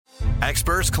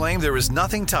Experts claim there is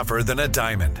nothing tougher than a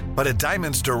diamond. But at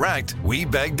Diamonds Direct, we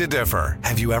beg to differ.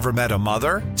 Have you ever met a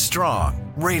mother?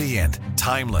 Strong, radiant,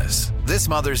 timeless. This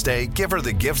Mother's Day, give her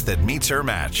the gift that meets her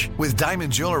match. With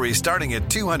diamond jewelry starting at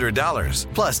 $200.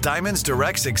 Plus Diamonds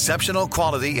Direct's exceptional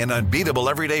quality and unbeatable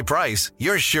everyday price,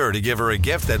 you're sure to give her a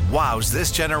gift that wows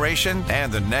this generation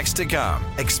and the next to come.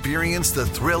 Experience the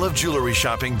thrill of jewelry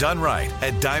shopping done right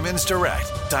at Diamonds Direct.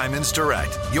 Diamonds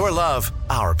Direct. Your love,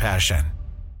 our passion.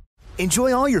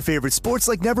 Enjoy all your favorite sports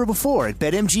like never before at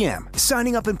BetMGM.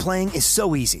 Signing up and playing is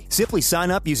so easy. Simply sign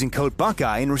up using code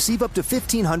Buckeye and receive up to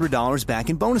 $1,500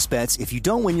 back in bonus bets if you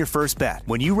don't win your first bet.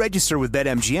 When you register with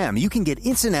BetMGM, you can get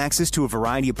instant access to a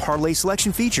variety of parlay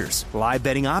selection features, live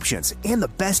betting options, and the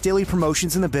best daily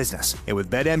promotions in the business. And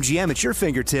with BetMGM at your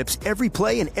fingertips, every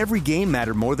play and every game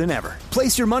matter more than ever.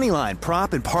 Place your moneyline,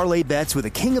 prop, and parlay bets with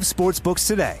the king of sportsbooks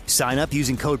today. Sign up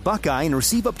using code Buckeye and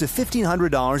receive up to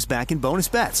 $1,500 back in bonus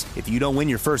bets if you don't win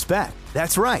your first bet.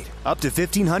 That's right, up to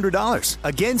 $1,500.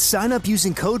 Again, sign up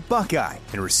using code Buckeye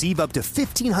and receive up to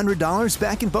 $1,500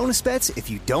 back in bonus bets if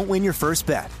you don't win your first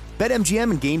bet.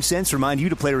 BetMGM and GameSense remind you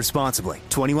to play responsibly.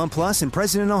 21 plus and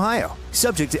present in Ohio.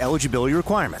 Subject to eligibility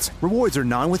requirements. Rewards are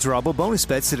non-withdrawable bonus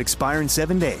bets that expire in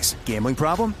 7 days. Gambling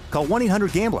problem? Call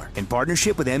 1-800-GAMBLER in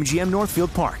partnership with MGM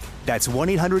Northfield Park. That's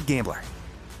 1-800-GAMBLER.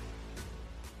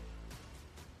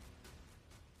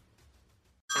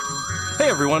 Hey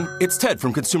everyone, it's Ted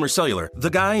from Consumer Cellular, the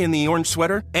guy in the orange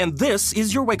sweater, and this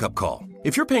is your wake-up call.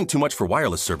 If you're paying too much for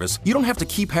wireless service, you don't have to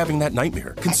keep having that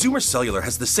nightmare. Consumer Cellular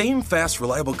has the same fast,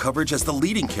 reliable coverage as the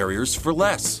leading carriers for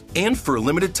less. And for a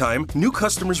limited time, new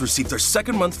customers receive their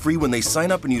second month free when they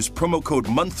sign up and use promo code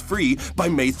MONTHFREE by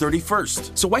May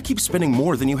 31st. So why keep spending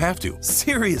more than you have to?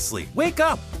 Seriously, wake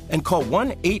up and call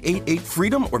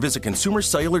 1-888-FREEDOM or visit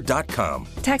consumercellular.com.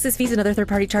 Taxes, fees, and other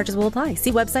third-party charges will apply.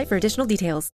 See website for additional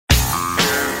details.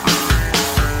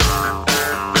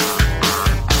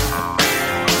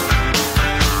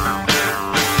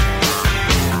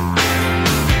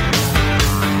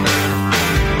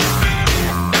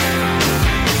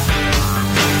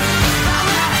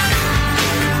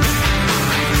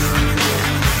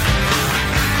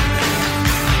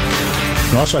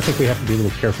 And also, I think we have to be a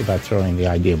little careful about throwing the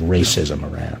idea of racism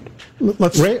around.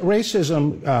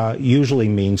 Racism usually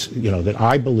means, that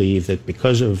I believe that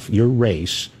because of your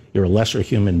race, you're a lesser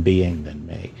human being than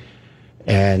me.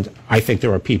 And I think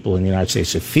there are people in the United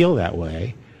States that feel that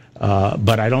way,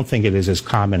 but I don't think it is as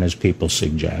common as people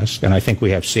suggest. And I think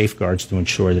we have safeguards to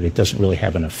ensure that it doesn't really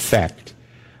have an effect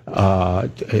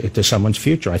to someone's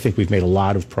future. I think we've made a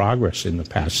lot of progress in the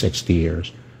past 60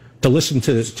 years. To listen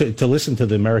to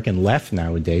the American left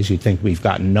nowadays, you'd think we've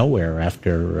gotten nowhere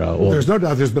after all. There's no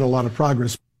doubt there's been a lot of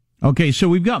progress. Okay, so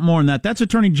we've got more on that. That's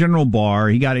Attorney General Barr.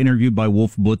 He got interviewed by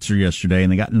Wolf Blitzer yesterday,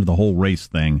 and they got into the whole race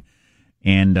thing.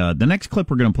 And the next clip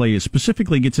we're going to play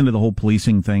specifically gets into the whole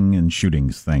policing thing and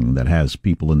shootings thing that has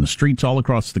people in the streets all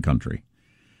across the country.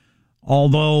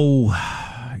 Although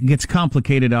it gets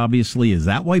complicated, obviously. Is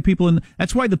that why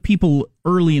that's why the people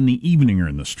early in the evening are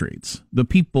in the streets. The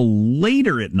people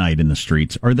later at night in the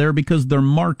streets are there because they're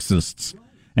Marxists,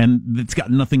 and it's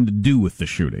got nothing to do with the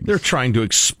shootings. They're trying to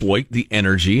exploit the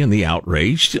energy and the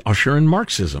outrage to usher in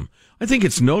Marxism. I think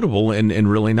it's notable and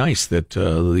really nice that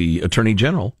the Attorney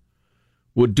General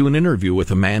would do an interview with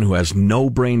a man who has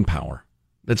no brain power.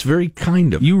 That's very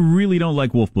kind of him. You really don't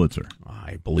like Wolf Blitzer?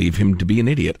 I believe him to be an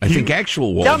idiot. I think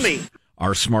actual wolves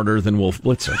are smarter than Wolf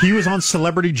Blitzer. He was on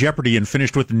Celebrity Jeopardy and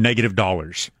finished with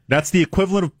 $- That's the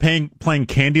equivalent of playing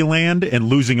Candyland and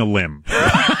losing a limb.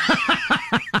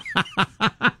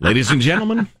 Ladies and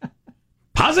gentlemen,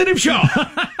 Positive Show.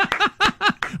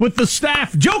 With the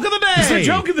staff joke of the day. It's the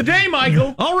joke of the day,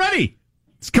 Michael. Already.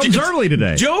 It comes early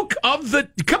today. Joke of the...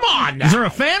 Come on now. Is there a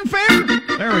fanfare?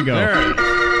 There we go.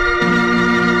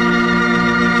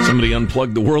 Somebody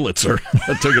unplugged the Wurlitzer.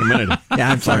 That took it a minute.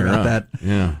 Yeah, I'm sorry about that.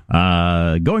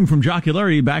 Yeah. Going from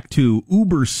jocularity back to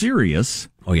uber serious.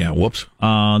 Oh, yeah. Whoops.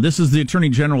 This is the Attorney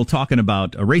General talking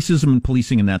about racism and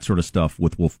policing and that sort of stuff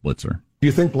with Wolf Blitzer. Do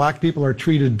you think black people are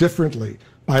treated differently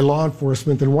by law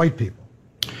enforcement than white people?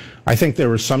 I think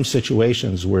there are some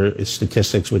situations where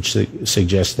statistics which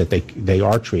suggest that they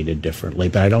are treated differently,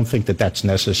 but I don't think that that's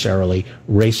necessarily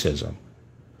racism.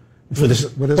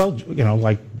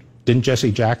 Like, didn't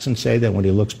Jesse Jackson say that when he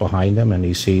looks behind him and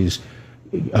he sees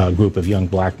a group of young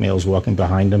black males walking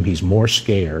behind him, he's more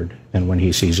scared than when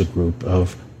he sees a group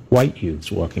of white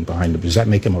youths walking behind him? Does that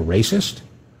make him a racist?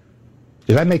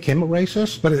 Did that make him a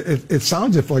racist? But it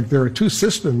sounds like there are two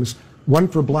systems, one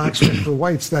for blacks, one for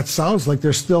whites. That sounds like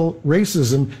there's still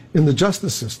racism in the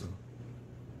justice system.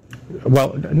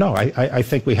 Well, no, I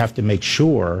think we have to make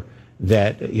sure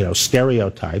that,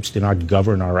 stereotypes do not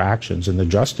govern our actions in the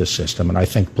justice system. And I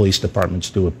think police departments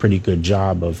do a pretty good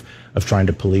job of trying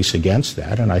to police against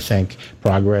that. And I think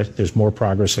there's more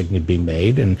progress that can be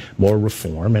made and more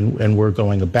reform, and we're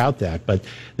going about that. But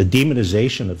the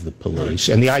demonization of the police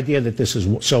and the idea that this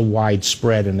is so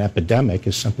widespread and epidemic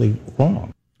is simply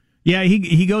wrong. Yeah,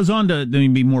 he goes on to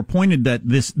be more pointed that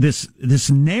this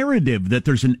narrative that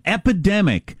there's an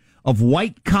epidemic of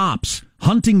white cops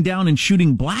hunting down and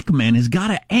shooting black men has got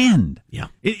to end. Yeah.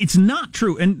 It's not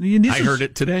true. And I heard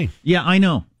it today. Yeah, I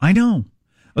know.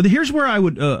 Here's where I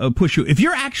would push you. If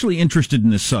you're actually interested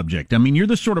in this subject, I mean, you're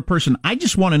the sort of person, I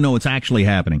just want to know what's actually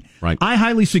happening. Right. I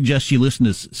highly suggest you listen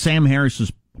to Sam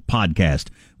Harris's podcast.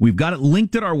 We've got it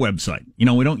linked at our website.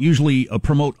 We don't usually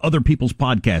promote other people's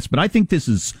podcasts, but I think this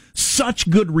is such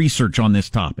good research on this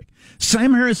topic.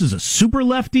 Sam Harris is a super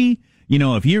lefty.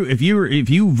 If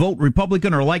you vote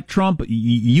Republican or like Trump,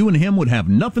 you and him would have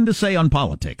nothing to say on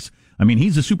politics. I mean,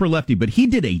 he's a super lefty, but he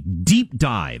did a deep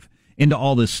dive into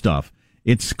all this stuff.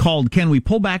 It's called Can We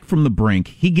Pull Back from the Brink?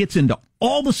 He gets into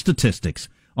all the statistics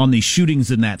on these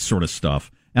shootings and that sort of stuff.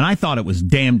 And I thought it was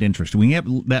damned interesting. We have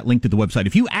that linked at the website.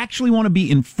 If you actually want to be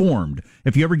informed,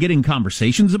 if you ever get in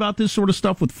conversations about this sort of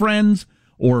stuff with friends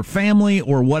or family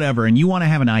or whatever, and you want to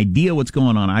have an idea what's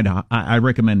going on, I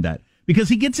recommend that. Because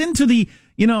he gets into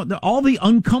all the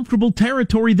uncomfortable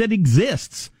territory that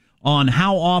exists on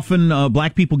how often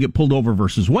black people get pulled over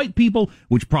versus white people,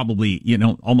 which probably,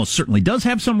 almost certainly does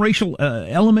have some racial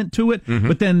element to it. Mm-hmm.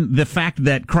 But then the fact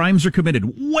that crimes are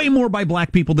committed way more by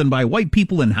black people than by white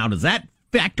people, and how does that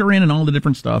factor in and all the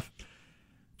different stuff?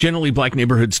 Generally, black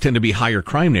neighborhoods tend to be higher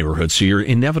crime neighborhoods, so you're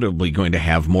inevitably going to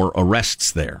have more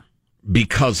arrests there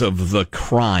because of the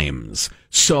crimes.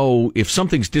 So if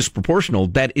something's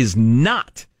disproportional, that is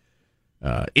not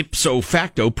ipso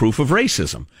facto proof of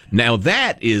racism. Now,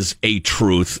 that is a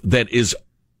truth that is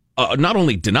not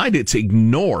only denied, it's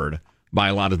ignored by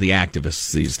a lot of the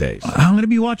activists these days. I'm going to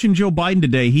be watching Joe Biden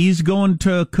today. He's going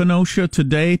to Kenosha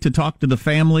today to talk to the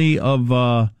family of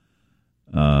the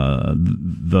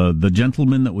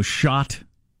gentleman that was shot,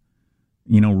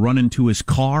 run into his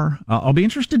car. I'll be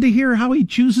interested to hear how he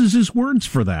chooses his words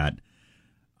for that.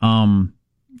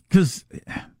 Because,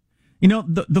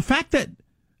 the fact that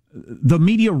the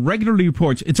media regularly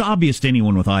reports, it's obvious to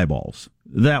anyone with eyeballs,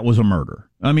 that was a murder.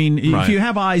 I mean, If you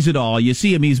have eyes at all, you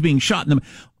see him, he's being shot in the...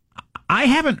 I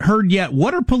haven't heard yet,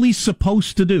 what are police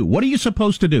supposed to do? What are you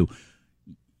supposed to do?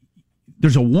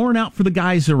 There's a warrant out for the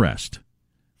guy's arrest.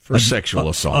 For sexual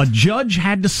assault. A judge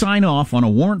had to sign off on a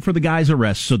warrant for the guy's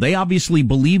arrest, so they obviously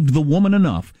believed the woman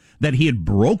enough that he had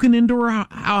broken into her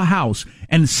house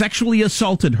and sexually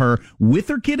assaulted her with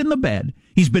her kid in the bed.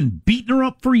 He's been beating her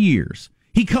up for years.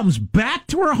 He comes back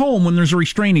to her home when there's a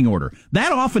restraining order.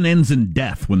 That often ends in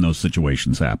death when those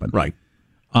situations happen. Right.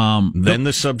 Then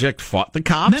the subject fought the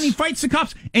cops. Then he fights the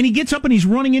cops, and he gets up and he's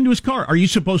running into his car. Are you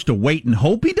supposed to wait and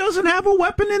hope he doesn't have a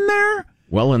weapon in there?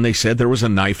 Well, and they said there was a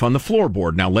knife on the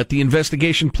floorboard. Now let the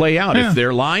investigation play out. Yeah. If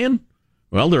they're lying,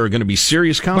 well, there are going to be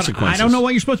serious consequences. But I don't know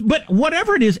what you're supposed to... But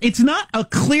whatever it is, it's not a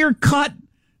clear-cut...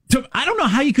 I don't know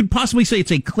how you could possibly say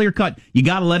it's a clear-cut, you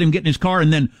got to let him get in his car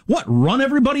and then, run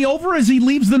everybody over as he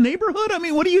leaves the neighborhood? I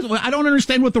mean, I don't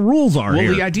understand what the rules are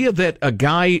here. Well, the idea that a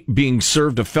guy being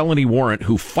served a felony warrant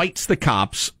who fights the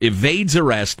cops, evades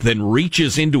arrest, then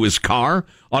reaches into his car,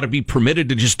 ought to be permitted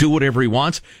to just do whatever he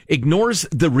wants, ignores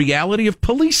the reality of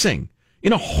policing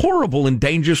in a horrible and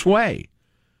dangerous way.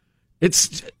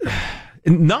 It's...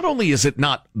 Not only is it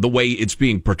not the way it's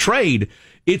being portrayed,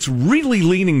 it's really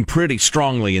leaning pretty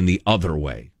strongly in the other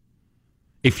way.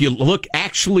 If you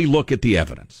actually look at the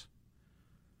evidence,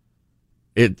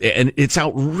 it's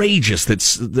outrageous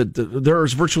that there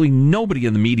is virtually nobody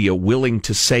in the media willing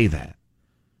to say that.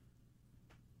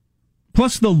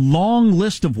 Plus the long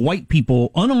list of white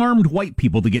people, unarmed white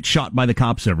people, that get shot by the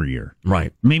cops every year.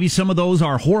 Right. Maybe some of those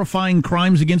are horrifying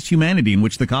crimes against humanity in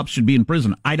which the cops should be in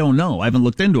prison. I don't know. I haven't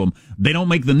looked into them. They don't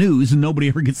make the news, and nobody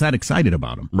ever gets that excited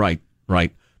about them. Right.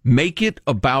 Make it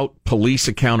about police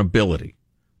accountability.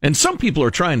 And some people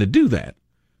are trying to do that,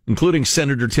 including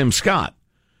Senator Tim Scott.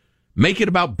 Make it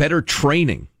about better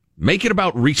training. Make it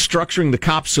about restructuring the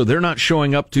cops so they're not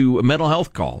showing up to mental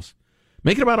health calls.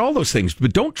 Make it about all those things,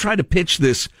 but don't try to pitch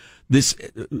this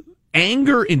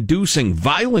anger-inducing,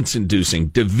 violence-inducing,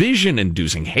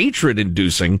 division-inducing,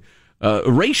 hatred-inducing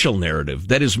racial narrative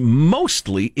that is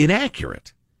mostly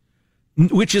inaccurate.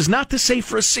 Which is not to say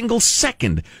for a single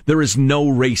second there is no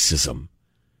racism,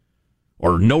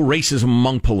 or no racism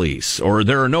among police, or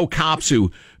there are no cops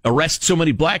who arrest so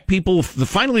many black people.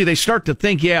 Finally, they start to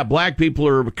think, yeah, black people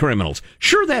are criminals.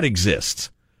 Sure, that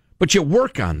exists, but you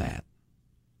work on that.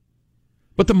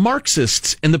 But the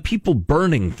Marxists and the people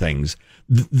burning things,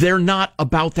 they're not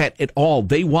about that at all.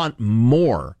 They want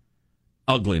more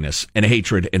ugliness and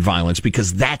hatred and violence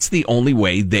because that's the only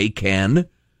way they can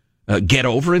get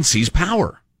over and seize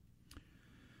power.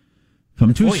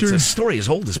 It's a story as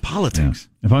old as politics.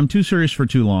 Yeah. If I'm too serious for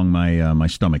too long, my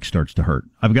stomach starts to hurt.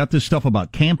 I've got this stuff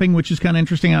about camping, which is kind of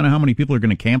interesting. I don't know how many people are going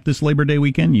to camp this Labor Day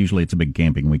weekend. Usually it's a big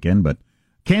camping weekend, but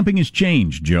camping has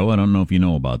changed, Joe. I don't know if you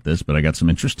know about this, but I got some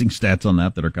interesting stats on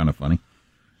that are kind of funny.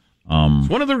 It's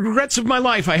one of the regrets of my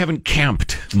life. I haven't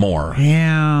camped more.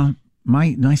 Yeah.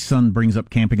 My son brings up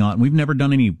camping a lot. We've never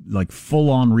done any like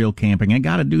full-on real camping. I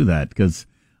got to do that because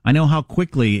I know how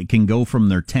quickly it can go from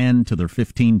their 10 to their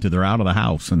 15 to they're out of the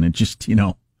house, and it just,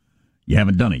 you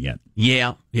haven't done it yet.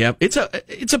 Yeah. It's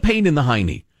a pain in the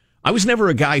hiney. I was never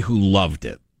a guy who loved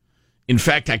it. In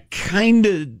fact, I kind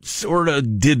of, sort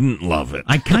of didn't love it.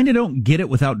 I kind of don't get it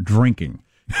without drinking.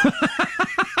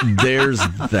 There's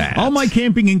that. All my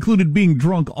camping included being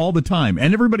drunk all the time,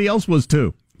 and everybody else was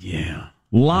too. Yeah.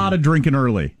 A lot of drinking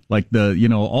early. Like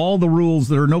all the rules,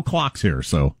 there are no clocks here,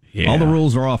 so all the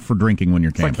rules are off for drinking when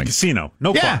you're camping. It's like a casino.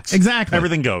 No clocks. Exactly.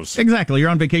 Everything goes. Exactly. You're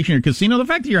on vacation at your casino. The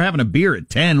fact that you're having a beer at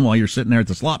 10 while you're sitting there at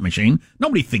the slot machine,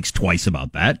 nobody thinks twice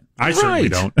about that. I certainly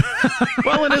don't.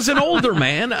 Well, and as an older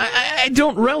man, I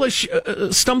don't relish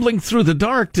stumbling through the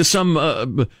dark to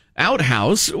some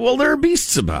outhouse. Well, there are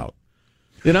beasts about,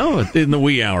 in the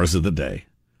wee hours of the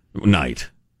night.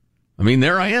 I mean,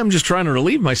 there I am just trying to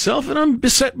relieve myself, and I'm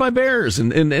beset by bears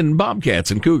and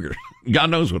bobcats and cougars. God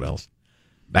knows what else.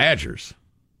 Badgers.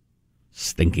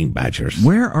 Stinking badgers.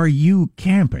 Where are you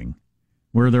camping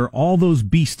where there are all those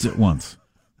beasts at once?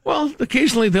 Well,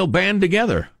 occasionally they'll band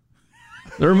together.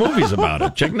 There are movies about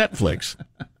it. Check Netflix.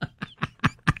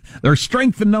 There's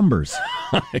strength in numbers.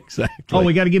 Exactly. Oh,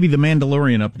 we got to give you the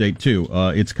Mandalorian update, too.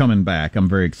 It's coming back. I'm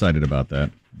very excited about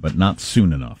that, but not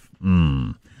soon enough.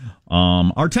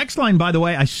 Our text line, by the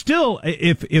way, I still,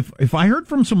 if I heard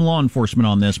from some law enforcement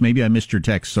on this, maybe I missed your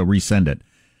text, so resend it.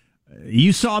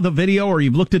 You saw the video or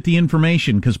you've looked at the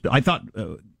information, because I thought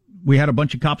we had a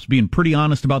bunch of cops being pretty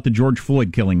honest about the George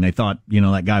Floyd killing. They thought,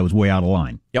 that guy was way out of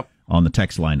line. Yep. On the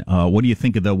text line. What do you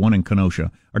think of the one in Kenosha?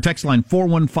 Our text line,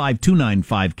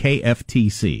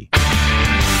 415-295-KFTC.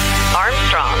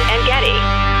 Armstrong and Getty.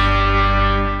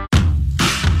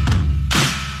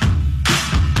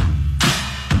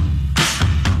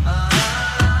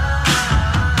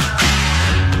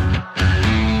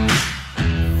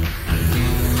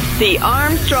 The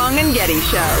Armstrong and Getty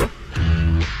Show.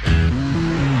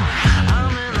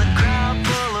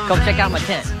 Come check out my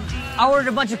tent. I ordered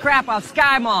a bunch of crap off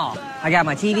Sky Mall. I got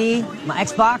my TV, my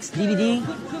Xbox, DVD,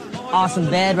 awesome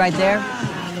bed right there.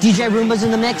 DJ Roomba's in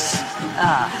the mix.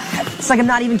 It's like I'm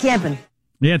not even camping.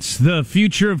 It's the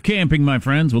future of camping, my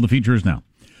friends. Well, the future is now.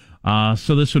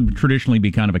 So this would traditionally be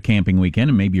kind of a camping weekend,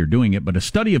 and maybe you're doing it, but a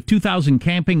study of 2,000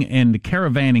 camping and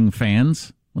caravanning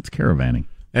fans. What's caravanning?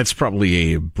 That's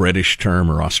probably a British term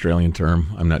or Australian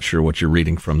term. I'm not sure what you're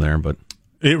reading from there, but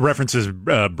it references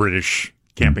British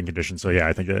camping conditions. So yeah,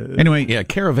 I think. Anyway, yeah,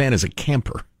 caravan is a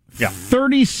camper. Yeah.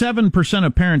 37%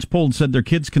 of parents polled said their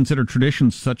kids consider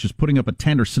traditions such as putting up a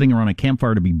tent or sitting around a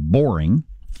campfire to be boring.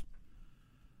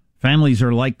 Families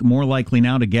are more likely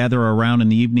now to gather around in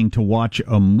the evening to watch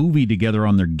a movie together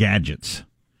on their gadgets.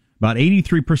 About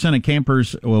 83% of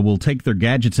campers will take their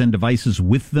gadgets and devices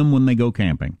with them when they go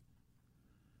camping.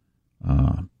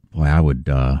 Boy, I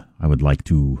would like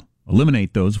to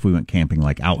eliminate those if we went camping,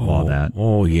 like outlaw that.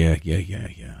 Oh, yeah.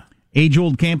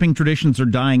 Age-old camping traditions are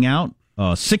dying out.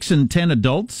 6 in 10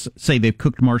 adults say they've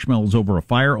cooked marshmallows over a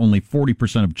fire. Only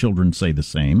 40% of children say the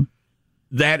same.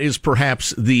 That is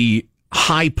perhaps the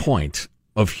high point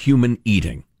of human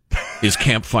eating, is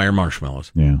campfire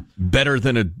marshmallows. Yeah. Better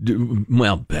than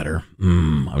better.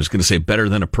 I was going to say better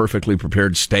than a perfectly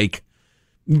prepared steak.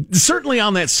 Certainly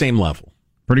on that same level.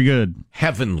 Pretty good.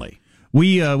 Heavenly.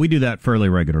 We do that fairly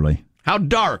regularly. How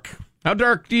dark? How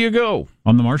dark do you go?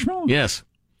 On the marshmallow? Yes.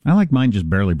 I like mine just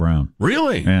barely brown.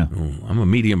 Really? Yeah. Oh, I'm a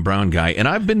medium brown guy, and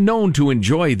I've been known to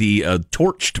enjoy the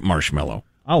torched marshmallow.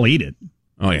 I'll eat it.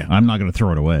 Oh, yeah. I'm not going to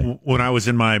throw it away. When I was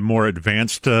in my more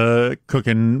advanced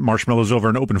cooking marshmallows over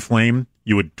an open flame,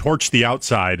 you would torch the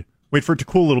outside, wait for it to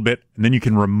cool a little bit, and then you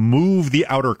can remove the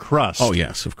outer crust. Oh,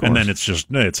 yes, of course. And then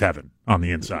it's heaven on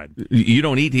the inside. You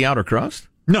don't eat the outer crust?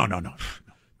 No.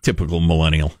 Typical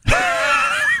millennial.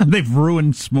 They've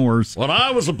ruined s'mores. When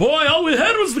I was a boy, all we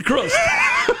had was the crust.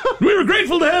 We were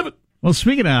grateful to have it. Well,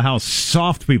 speaking of how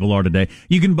soft people are today,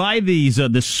 you can buy this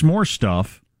s'more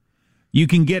stuff. You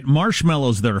can get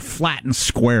marshmallows that are flat and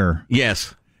square.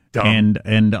 Yes. Dumb.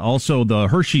 And also the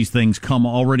Hershey's things come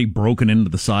already broken into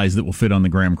the size that will fit on the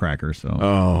graham cracker. So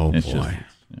Oh, boy.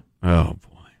 Oh, boy.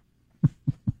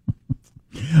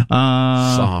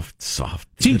 Soft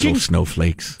little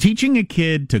snowflakes. Teaching a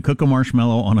kid to cook a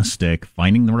marshmallow on a stick,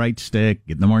 finding the right stick,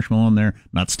 getting the marshmallow in there,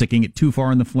 not sticking it too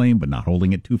far in the flame, but not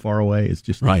holding it too far away. It's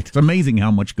just right. It's amazing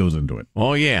how much goes into it.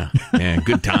 Oh, yeah.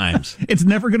 Good times. It's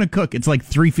never going to cook. It's like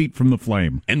 3 feet from the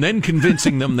flame. And then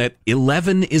convincing them that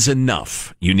 11 is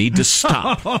enough. You need to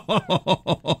stop.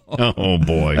 Oh,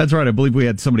 boy. That's right. I believe we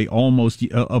had somebody almost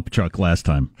up Chuck last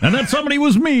time. And that somebody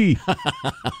was me.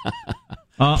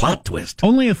 Plot twist.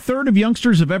 Only a third of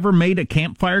youngsters have ever made a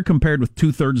campfire compared with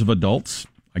 2/3 of adults.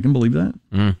 I can believe that.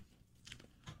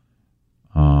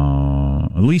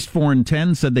 At least 4 in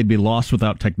 10 said they'd be lost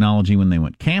without technology when they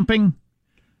went camping.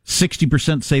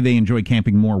 60% say they enjoy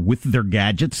camping more with their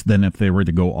gadgets than if they were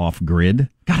to go off-grid.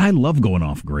 God, I love going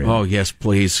off-grid. Oh, yes,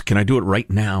 please. Can I do it right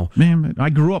now? Man,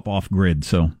 I grew up off-grid,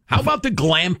 so... How about the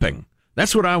glamping?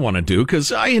 That's what I want to do,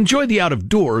 because I enjoy the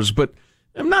out-of-doors, but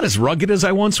I'm not as rugged as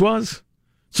I once was.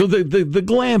 So the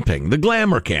glamping, the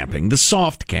glamour camping, the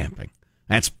soft camping,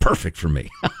 that's perfect for me.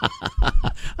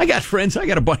 I got friends. I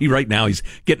got a buddy right now. He's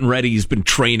getting ready. He's been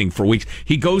training for weeks.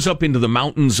 He goes up into the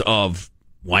mountains of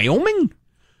Wyoming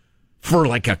for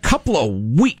like a couple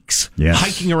of weeks,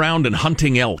 hiking around and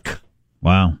hunting elk.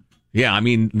 Wow. Yeah, I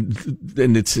mean,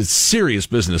 and it's serious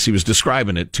business. He was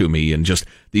describing it to me, and just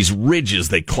these ridges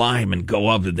they climb and go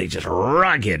up, and they just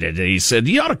rugged. And he said,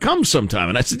 "You ought to come sometime."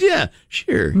 And I said, "Yeah,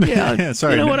 sure. Yeah,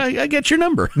 sorry, you know what? I get your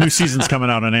number." New season's coming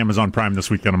out on Amazon Prime this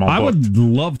weekend. I'm all booked. would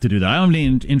love to do that. I don't have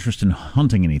any interest in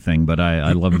hunting anything, but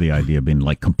I love the idea of being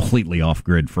like completely off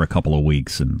grid for a couple of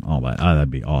weeks and all that.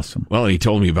 That'd be awesome. Well, he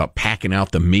told me about packing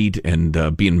out the meat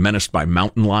and being menaced by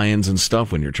mountain lions and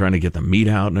stuff when you're trying to get the meat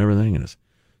out and everything. And it's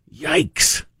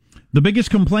yikes. The biggest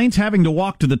complaints, having to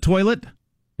walk to the toilet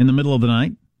in the middle of the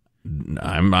night.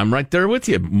 I'm right there with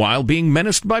you, while being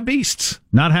menaced by beasts.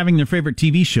 Not having their favorite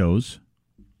TV shows.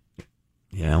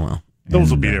 Yeah, well.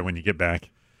 Those will be there when you get back.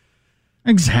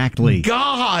 Exactly.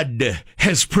 God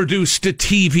has produced a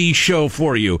TV show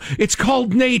for you. It's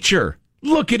called Nature.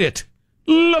 Look at it.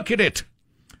 Look at it.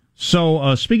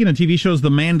 So, speaking of TV shows, The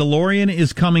Mandalorian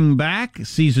is coming back.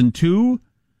 Season 2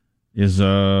 is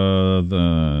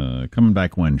the coming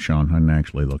back when, Sean? I didn't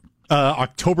actually look.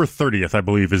 October 30th, I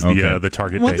believe, is the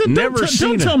target date.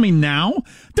 Don't tell me now.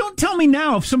 Don't tell me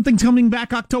now if something's coming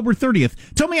back October 30th.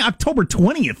 Tell me October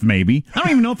 20th, maybe. I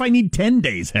don't even know if I need 10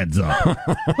 days heads up.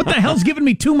 What the hell's giving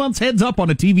me 2 months heads up on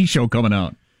a TV show coming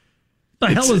out? What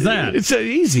the hell is that? It's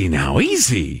easy now.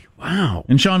 Easy. Wow.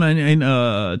 And Sean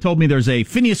told me there's a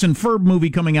Phineas and Ferb movie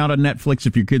coming out on Netflix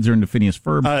if your kids are into Phineas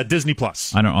Ferb. Disney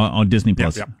Plus. I don't on Disney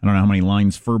Plus. Yep. I don't know how many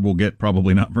lines Ferb will get.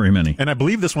 Probably not very many. And I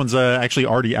believe this one's actually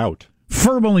already out.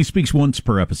 Ferb only speaks once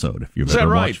per episode. If you've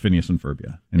ever watched Phineas and Ferb,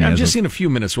 yeah. And I've just seen a few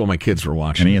minutes while my kids were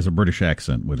watching. And he has a British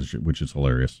accent, which is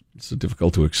hilarious. It's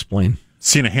difficult to explain.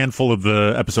 Seen a handful of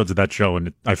the episodes of that show,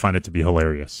 and I find it to be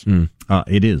hilarious.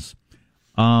 It is.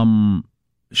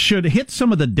 Should hit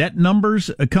some of the debt numbers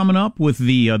coming up with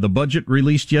the budget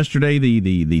released yesterday.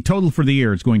 The total for the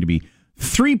year is going to be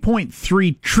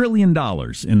 $3.3 trillion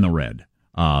in the red.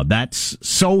 That's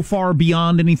so far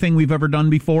beyond anything we've ever done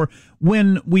before.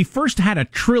 When we first had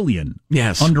 $1 trillion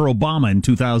under Obama in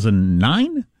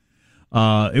 2009,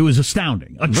 it was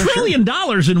astounding. $1 trillion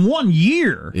in 1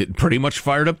 year. It pretty much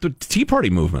fired up the Tea Party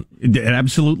movement. It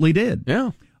absolutely did.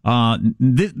 Yeah.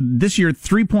 This year,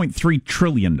 $3.3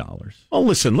 trillion. Well,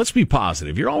 listen, let's be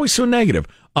positive. You're always so negative.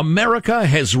 America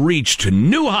has reached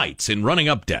new heights in running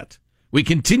up debt. We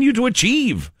continue to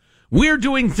achieve. We're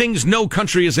doing things no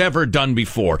country has ever done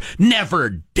before, never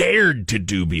dared to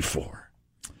do before.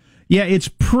 Yeah, it's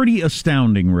pretty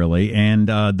astounding, really. And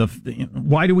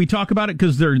why do we talk about it?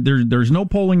 Because there's no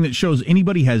polling that shows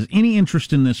anybody has any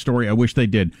interest in this story. I wish they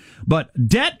did. But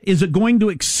debt is going to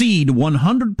exceed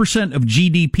 100% of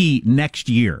GDP next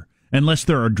year, unless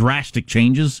there are drastic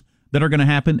changes that are going to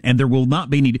happen, and there will not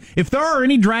be any. If there are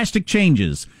any drastic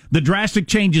changes, the drastic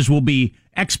changes will be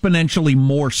exponentially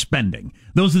more spending.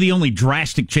 Those are the only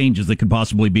drastic changes that could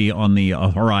possibly be on the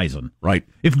horizon. Right.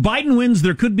 If Biden wins,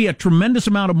 there could be a tremendous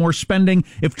amount of more spending.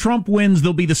 If Trump wins,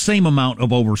 there'll be the same amount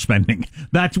of overspending.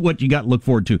 That's what you got to look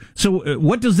forward to. So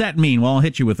what does that mean? Well, I'll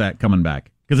hit you with that coming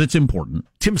back, because it's important.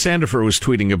 Tim Sandifer was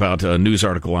tweeting about a news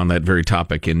article on that very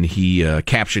topic, and he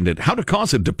captioned it, "How to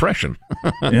Cause a Depression."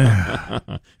 Yeah.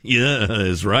 Yeah,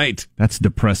 is right. That's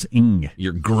depressing.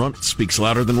 Your grunt speaks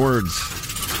louder than words.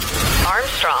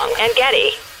 Armstrong and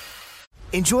Getty.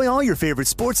 Enjoy all your favorite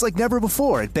sports like never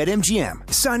before at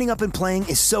BetMGM. Signing up and playing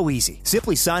is so easy.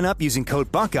 Simply sign up using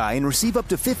code Buckeye and receive up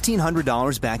to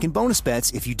 $1,500 back in bonus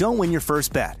bets if you don't win your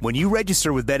first bet. When you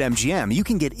register with BetMGM, you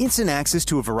can get instant access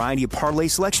to a variety of parlay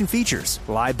selection features,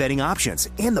 live betting options,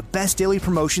 and the best daily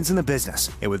promotions in the business.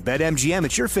 And with BetMGM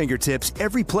at your fingertips,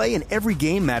 every play and every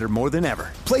game matter more than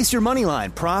ever. Place your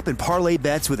moneyline, prop, and parlay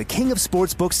bets with the king of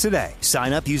sportsbooks today.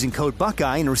 Sign up using code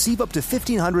Buckeye and receive up to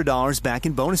 $1,500 back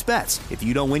in bonus bets if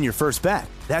you don't win your first bet.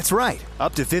 That's right,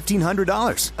 up to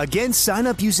 $1,500. Again, sign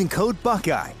up using code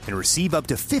Buckeye and receive up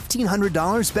to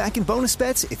 $1,500 back in bonus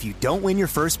bets if you don't win your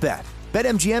first bet.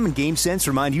 BetMGM and GameSense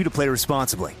remind you to play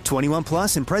responsibly. 21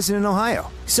 plus and present in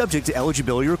Ohio. Subject to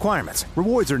eligibility requirements.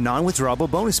 Rewards are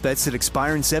non-withdrawable bonus bets that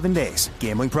expire in 7 days.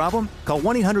 Gambling problem? Call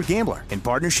 1-800-GAMBLER in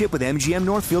partnership with MGM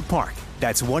Northfield Park.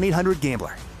 That's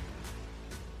 1-800-GAMBLER.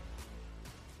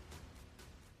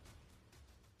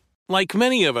 Like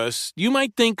many of us, you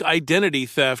might think identity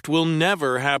theft will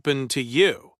never happen to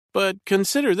you. But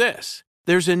consider this.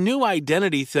 There's a new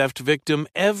identity theft victim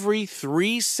every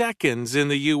 3 seconds in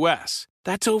the U.S.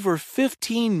 That's over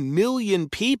 15 million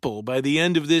people by the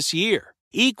end of this year,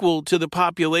 equal to the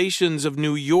populations of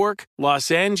New York,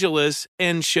 Los Angeles,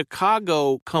 and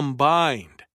Chicago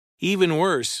combined. Even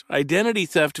worse, identity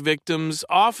theft victims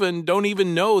often don't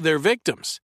even know they're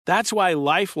victims. That's why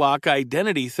LifeLock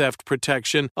Identity Theft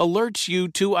Protection alerts you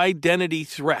to identity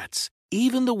threats,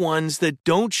 even the ones that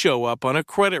don't show up on a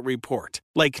credit report,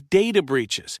 like data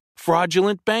breaches,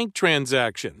 fraudulent bank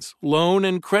transactions, loan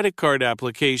and credit card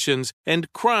applications,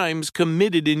 and crimes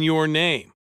committed in your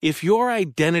name. If your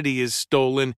identity is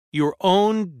stolen, your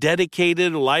own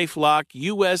dedicated LifeLock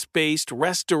U.S.-based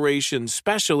restoration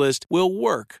specialist will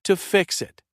work to fix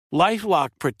it.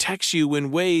 LifeLock protects you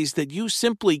in ways that you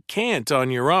simply can't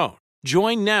on your own.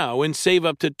 Join now and save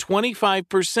up to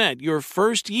 25% your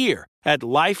first year at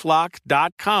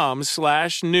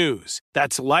LifeLock.com/news.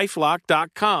 That's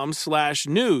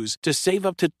LifeLock.com/news to save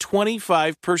up to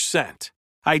 25%.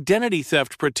 Identity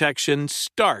theft protection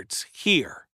starts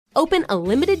here. Open a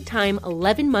limited-time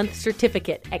 11-month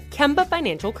certificate at Kemba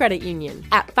Financial Credit Union.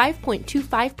 At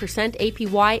 5.25%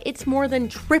 APY, it's more than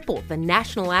triple the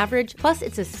national average, plus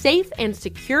it's a safe and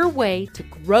secure way to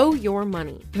grow your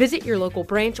money. Visit your local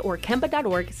branch or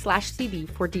kemba.org/cb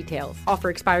for details.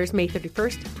 Offer expires May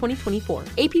 31st, 2024.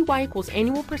 APY equals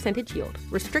annual percentage yield.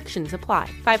 Restrictions apply.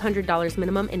 $500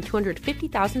 minimum and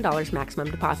 $250,000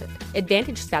 maximum deposit.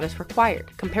 Advantage status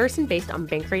required. Comparison based on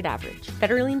bank rate average.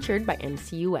 Federally insured by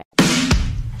NCUA.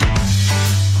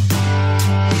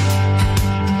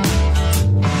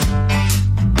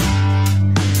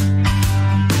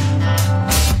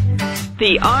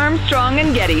 The Armstrong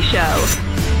and Getty Show.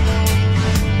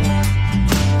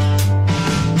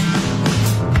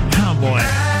 Oh, boy.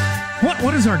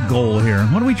 What is our goal here?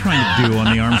 What are we trying to do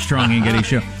on the Armstrong and Getty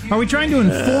Show? Are we trying to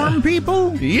inform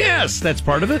people? Yes, that's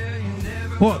part of it.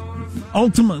 Well,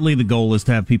 ultimately the goal is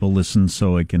to have people listen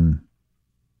so I can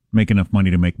make enough money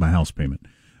to make my house payment.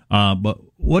 But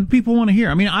what people want to hear?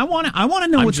 I mean, I want to know what's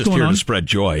going on. I'm just here to spread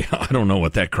joy. I don't know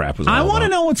what that crap is all about. I want to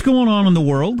know what's going on in the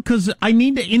world because I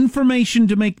need the information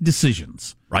to make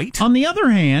decisions. Right. On the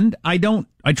other hand, I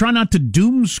try not to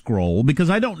doom scroll because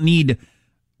I don't need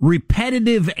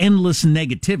repetitive, endless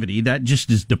negativity. That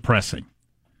just is depressing.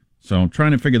 So I'm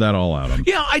trying to figure that all out.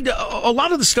 Yeah, a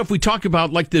lot of the stuff we talk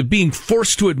about, like the being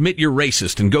forced to admit you're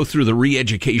racist and go through the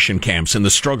re-education camps and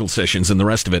the struggle sessions and the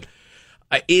rest of it,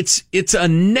 it's a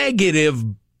negative,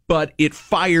 but it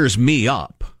fires me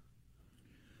up.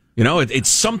 You know, it's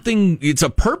something, it's a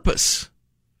purpose.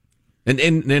 And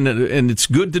it's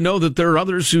good to know that there are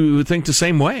others who think the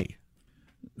same way.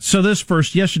 So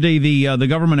yesterday, the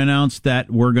government announced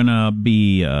that we're going to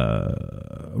be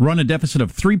run a deficit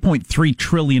of $3.3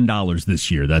 trillion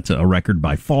this year. That's a record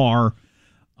by far.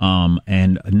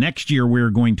 And next year, we're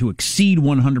going to exceed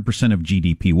 100% of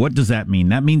GDP. What does that mean?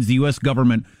 That means the U.S.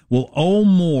 government will owe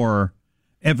more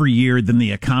every year than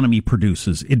the economy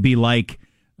produces. It'd be like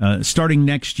starting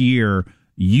next year,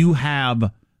 you make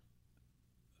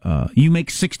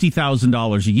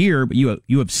 $60,000 a year, but you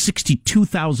have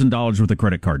 $62,000 worth of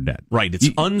credit card debt. Right. It's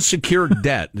unsecured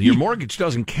debt. Your mortgage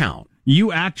doesn't count.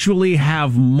 You actually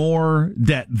have more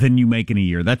debt than you make in a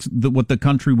year. That's what the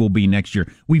country will be next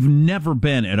year. We've never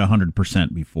been at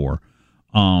 100% before.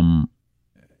 And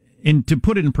to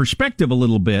put it in perspective a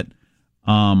little bit,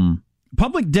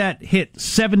 public debt hit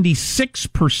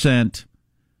 76%.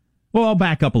 Well, I'll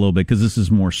back up a little bit because this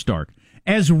is more stark.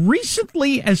 As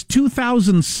recently as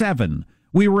 2007,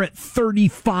 we were at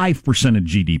 35% of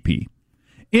GDP.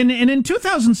 And in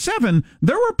 2007,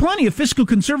 there were plenty of fiscal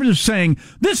conservatives saying,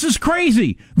 this is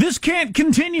crazy. This can't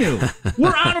continue.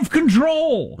 We're out of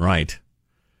control. Right.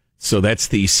 So that's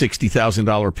the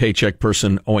 $60,000 paycheck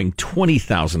person owing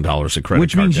 $20,000 of credit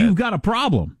Which card means debt. you've got a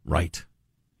problem. Right.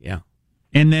 Yeah.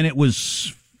 And then it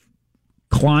was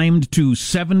climbed to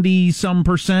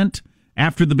 70-some%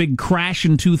 after the big crash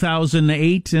in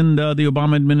 2008, and the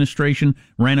Obama administration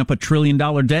ran up $1 trillion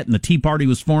debt, and the Tea Party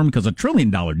was formed because $1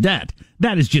 trillion debt,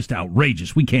 that is just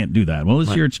outrageous. We can't do that. Well,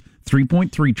 this year it's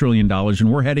 $3.3 trillion,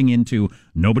 and we're heading into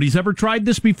nobody's ever tried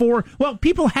this before. Well,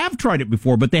 people have tried it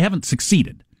before, but they haven't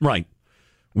succeeded. Right.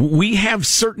 We have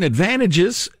certain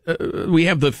advantages. We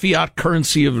have the fiat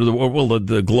currency of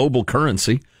the global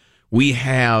currency. We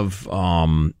have,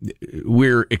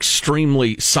 we're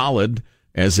extremely solid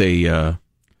as a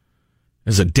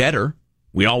debtor.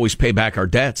 We always pay back our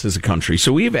debts as a country.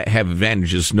 So we have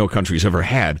advantages no country's ever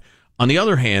had. On the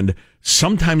other hand,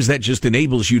 sometimes that just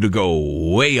enables you to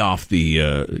go way off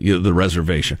the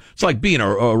reservation. It's like being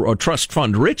a trust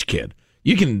fund rich kid.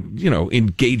 You can,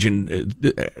 engage in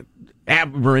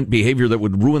aberrant behavior that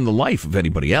would ruin the life of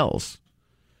anybody else.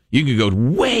 You can go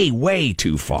way, way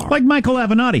too far. Like Michael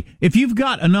Avenatti. If you've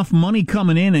got enough money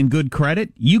coming in and good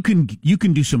credit, you can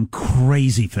do some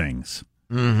crazy things.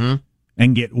 Mm-hmm.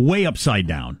 And get way upside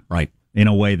down. Right. In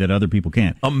a way that other people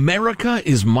can't. America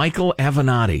is Michael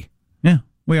Avenatti. Yeah,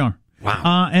 we are.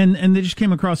 Wow. And they just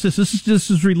came across this. This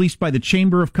is released by the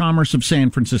Chamber of Commerce of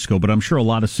San Francisco, but I'm sure a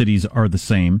lot of cities are the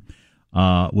same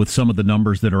with some of the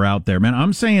numbers that are out there. Man,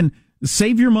 I'm saying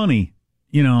save your money,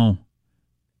 Don't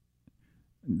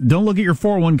look at your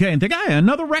 401k and think,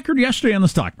 another record yesterday on the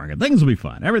stock market. Things will be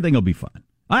fine. Everything will be fine.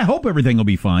 I hope everything will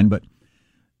be fine, but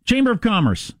Chamber of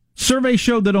Commerce survey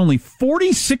showed that only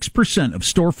 46% of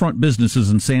storefront businesses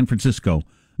in San Francisco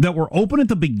that were open at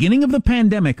the beginning of the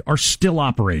pandemic are still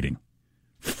operating.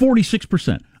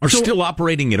 46%. Are still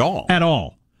operating at all? At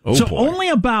all. Oh, so boy. Only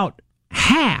about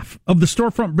half of the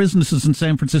storefront businesses in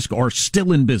San Francisco are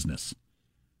still in business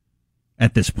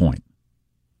at this point.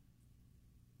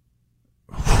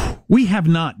 We have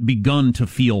not begun to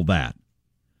feel that.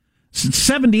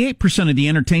 78% of the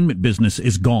entertainment business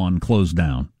is gone, closed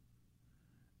down.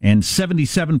 And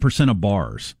 77% of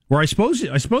bars. Where I suppose,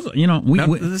 does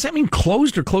that mean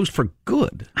closed or closed for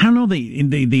good? I don't know.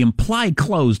 They imply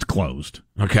closed.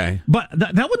 Okay. But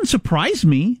that wouldn't surprise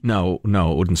me. No,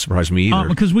 it wouldn't surprise me either.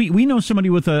 Because we know somebody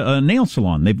with a nail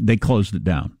salon. They closed it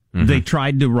down. Mm-hmm. They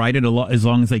tried to ride it as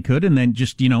long as they could, and then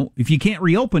just, if you can't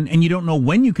reopen and you don't know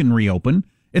when you can reopen,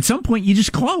 at some point you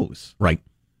just close. Right.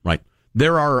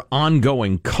 There are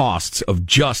ongoing costs of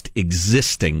just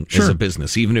existing as a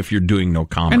business, even if you're doing no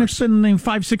commerce. And it's been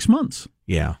 5-6 months.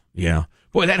 Yeah.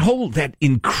 Boy, that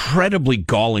incredibly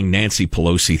galling Nancy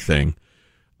Pelosi thing,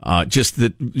 just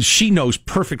that she knows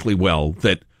perfectly well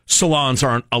that salons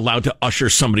aren't allowed to usher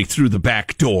somebody through the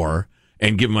back door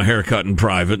and give them a haircut in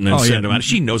private and then send them out.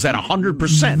 She knows that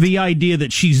 100%. The idea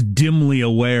that she's dimly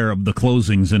aware of the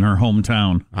closings in her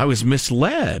hometown. I was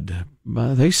misled.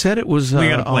 They said it was we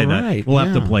gotta play that. Right. We'll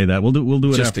have to play that. We'll do it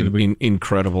just after. Just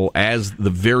incredible. As the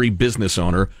very business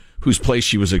owner whose place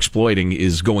she was exploiting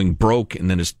is going broke and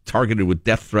then is targeted with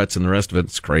death threats and the rest of it.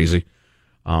 It's crazy.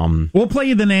 We'll play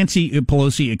you the Nancy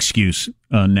Pelosi excuse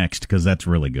next because that's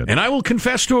really good. And I will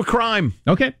confess to a crime.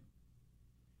 Okay.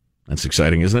 That's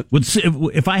exciting, isn't it?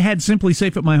 If I had Simply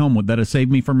Safe at my home, would that have saved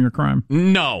me from your crime?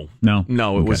 No. It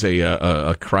was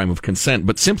a crime of consent.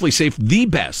 But Simply Safe, the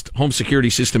best home security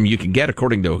system you can get,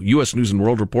 according to U.S. News and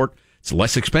World Report. It's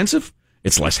less expensive.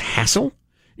 It's less hassle.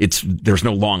 There's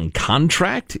no long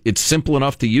contract. It's simple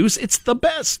enough to use. It's the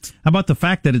best. How about the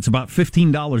fact that it's about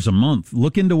 $15 a month?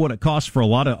 Look into what it costs for a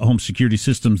lot of home security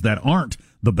systems that aren't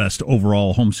the best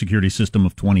overall home security system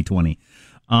of 2020.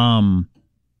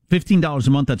 $15 a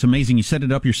month, that's amazing. You set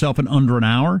it up yourself in under an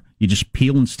hour. You just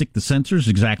peel and stick the sensors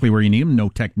exactly where you need them. No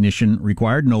technician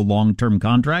required, no long-term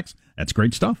contracts. That's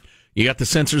great stuff. You got the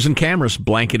sensors and cameras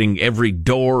blanketing every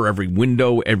door, every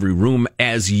window, every room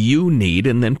as you need,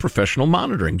 and then professional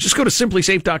monitoring. Just go to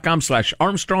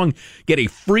simplysafe.com/Armstrong. Get a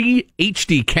free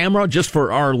HD camera just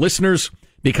for our listeners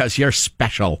because you're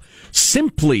special.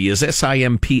 Simply is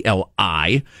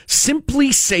SIMPLI.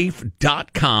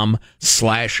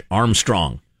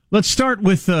 Simplysafe.com/Armstrong. Let's start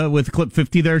with clip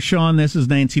 50 there, Sean. This is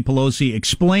Nancy Pelosi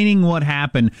explaining what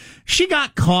happened. She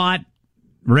got caught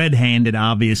red-handed,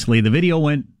 obviously. The video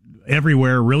went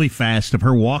everywhere really fast of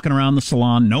her walking around the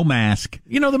salon, no mask.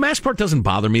 You know, the mask part doesn't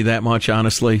bother me that much,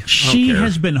 honestly. She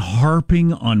has been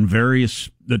harping on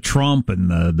the Trump and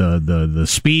the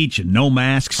speech and no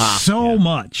masks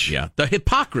much. Yeah, the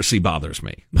hypocrisy bothers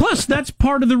me. Plus, that's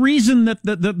part of the reason that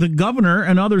the governor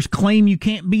and others claim you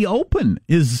can't be open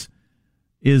is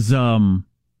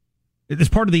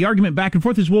part of the argument back and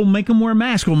forth is, we'll make them wear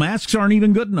masks. Well, masks aren't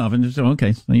even good enough. And so,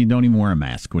 okay, so you don't even wear a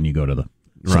mask when you go to the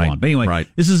salon. But anyway,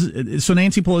 so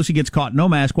Nancy Pelosi gets caught, no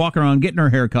mask, walking around, getting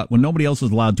her hair cut when nobody else is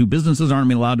allowed to. Businesses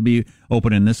aren't allowed to be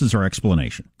open, and this is her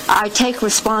explanation. I take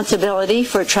responsibility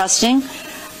for trusting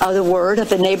the word of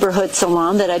the neighborhood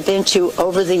salon that I've been to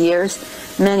over the years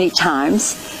many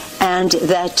times, and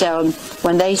that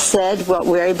when they said, well,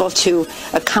 we're able to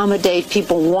accommodate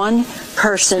people one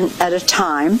person at a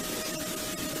time,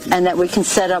 and that we can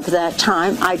set up that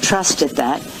time, I trusted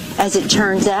that. As it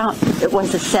turns out, it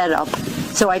was a setup.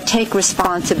 So I take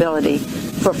responsibility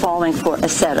for falling for a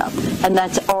setup. And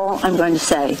that's all I'm going to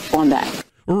say on that.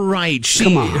 Right.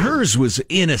 Hers was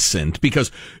innocent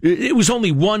because it was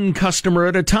only one customer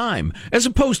at a time, as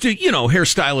opposed to,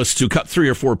 hairstylists who cut 3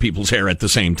 or 4 people's hair at the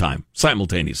same time,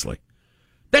 simultaneously.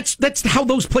 That's how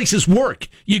those places work.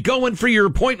 You go in for your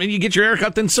appointment, you get your hair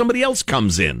cut, then somebody else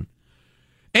comes in.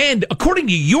 And according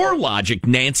to your logic,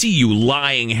 Nancy, you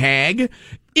lying hag,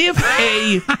 if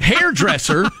a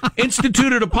hairdresser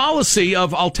instituted a policy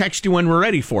of, I'll text you when we're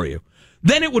ready for you,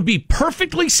 then it would be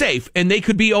perfectly safe and they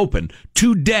could be open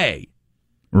today.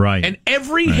 Right. And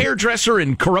every hairdresser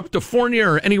in Corruptifornia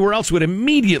or anywhere else would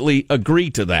immediately agree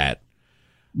to that.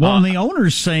 Well, and the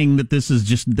owner's saying that this is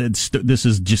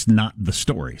just not the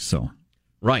story. So,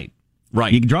 right.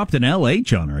 You dropped an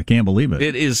LH on her. I can't believe it.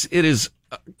 It is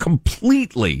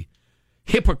completely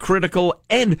hypocritical,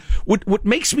 and what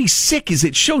makes me sick is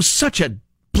it shows such a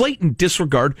blatant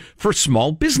disregard for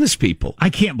small business people. I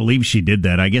can't believe she did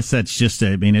that. I guess that's just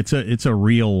it's a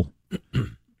real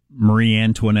Marie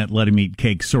Antoinette let him eat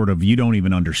cake sort of. You don't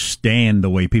even understand the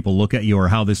way people look at you or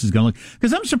how this is going to look.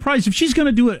 Because I'm surprised if she's going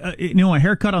to do a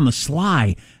haircut on the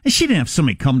sly, she didn't have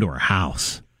somebody come to her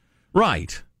house.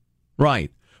 Right.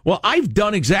 Well, I've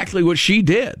done exactly what she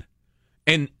did.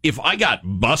 And if I got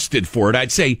busted for it,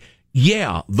 I'd say,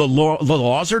 yeah, the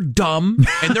laws are dumb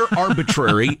and they're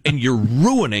arbitrary, and you're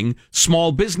ruining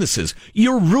small businesses.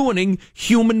 You're ruining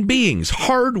human beings,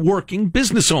 hard-working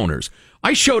business owners.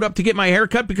 I showed up to get my hair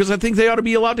cut because I think they ought to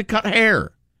be allowed to cut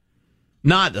hair.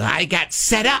 Not, I got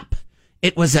set up.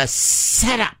 It was a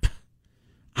setup.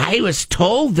 I was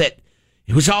told that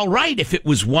it was all right if it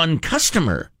was one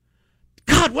customer.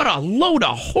 God, what a load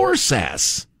of horse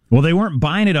ass. Well, they weren't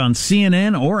buying it on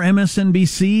CNN or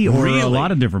MSNBC or a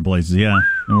lot of different places, yeah.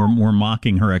 And we're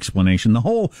mocking her explanation. The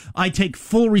whole, I take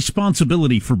full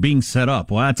responsibility for being set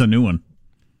up. Well, that's a new one.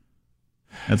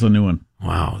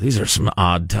 Wow, these are some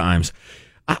odd times.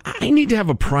 I need to have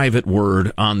a private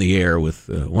word on the air with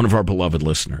one of our beloved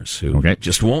listeners who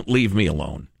just won't leave me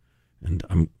alone. And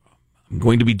I'm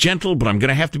going to be gentle, but I'm going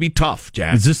to have to be tough,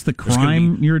 Jack. Is this the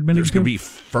crime you're admitting to? There's going to be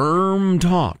firm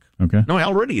talk. Okay. No, I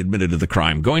already admitted to the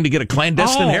crime. Going to get a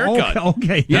clandestine haircut.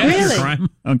 Okay. Yeah. Really? Crime?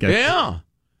 Okay. Yeah.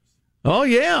 Oh,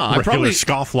 yeah. I probably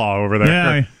scofflaw over there.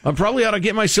 Yeah. I probably ought to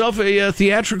get myself a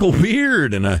theatrical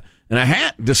beard and a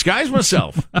hat, disguise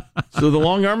myself, so the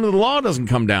long arm of the law doesn't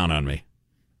come down on me.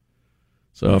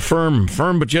 So a firm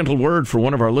but gentle word for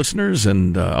one of our listeners.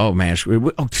 And,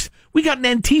 we got an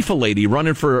Antifa lady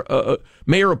running for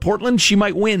mayor of Portland. She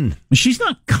might win. She's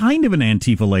not kind of an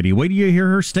Antifa lady. Wait till you hear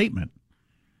her statement.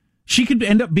 She could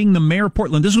end up being the mayor of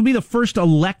Portland. This will be the first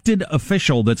elected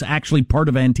official that's actually part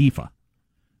of Antifa.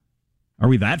 Are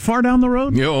we that far down the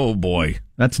road? Oh, boy.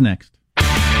 That's next.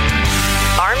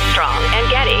 Armstrong and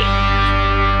Getty.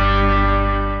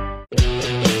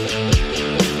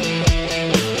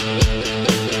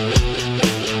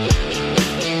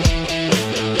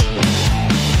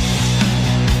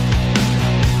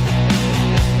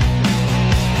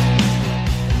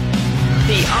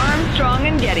 The Armstrong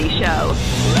and Getty Show.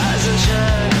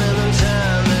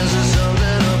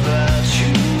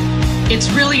 It's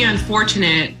really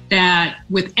unfortunate that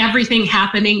with everything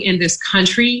happening in this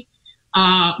country,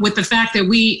 with the fact that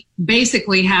we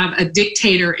basically have a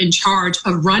dictator in charge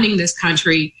of running this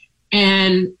country,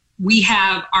 and we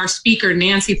have our speaker,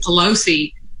 Nancy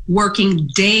Pelosi, working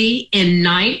day and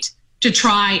night to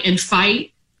try and fight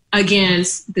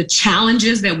against the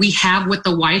challenges that we have with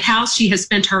the White House. She has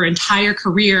spent her entire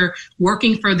career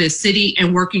working for this city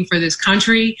and working for this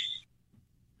country.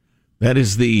 That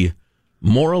is the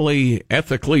morally,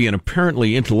 ethically, and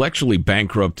apparently intellectually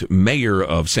bankrupt mayor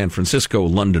of San Francisco,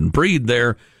 London Breed,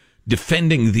 there,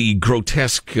 defending the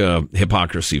grotesque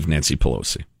hypocrisy of Nancy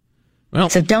Pelosi. Well,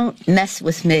 so don't mess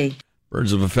with me.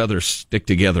 Birds of a feather stick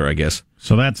together, I guess.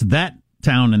 So that's that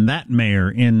town and that mayor.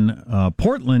 In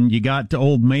Portland, you got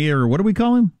old mayor, what do we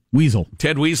call him? Weasel.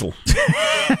 Ted Weasel.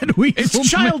 Ted Weasel. It's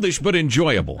childish but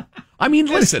enjoyable. I mean,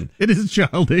 listen. It is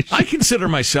childish. I consider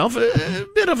myself a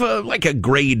bit of a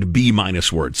grade B-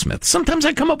 wordsmith. Sometimes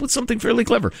I come up with something fairly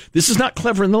clever. This is not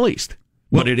clever in the least,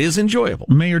 but it is enjoyable.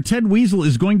 Mayor Ted Weasel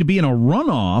is going to be in a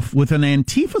runoff with an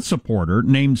Antifa supporter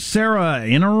named Sarah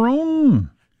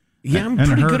Iannarone. Yeah, I'm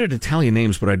pretty good at Italian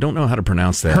names, but I don't know how to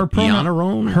pronounce that.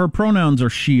 Her pronouns are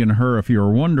she and her, if you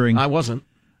were wondering. I wasn't.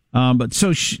 But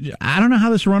so I don't know how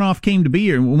this runoff came to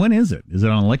be. Or when is it? Is it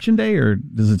on Election Day or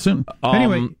is it soon?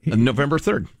 Anyway, November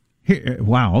 3rd.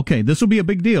 Wow. Okay, this will be a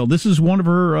big deal. This is one of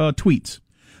her tweets.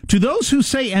 To those who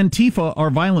say Antifa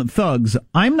are violent thugs,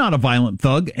 I'm not a violent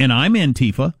thug, and I'm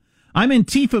Antifa. I'm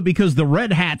Antifa because the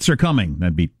red hats are coming.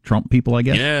 That'd be Trump people, I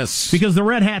guess. Yes. Because the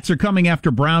red hats are coming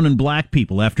after brown and black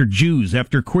people, after Jews,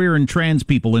 after queer and trans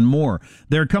people, and more.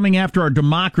 They're coming after our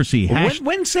democracy.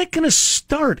 When's that going to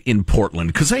start in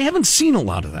Portland? Because I haven't seen a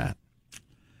lot of that.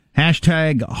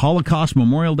 Hashtag Holocaust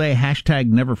Memorial Day. Hashtag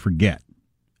never forget.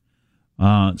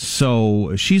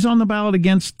 So she's on the ballot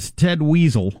against Ted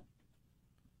Weasel.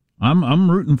 I'm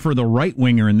rooting for the right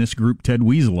winger in this group, Ted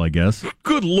Weasel, I guess.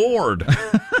 Good Lord.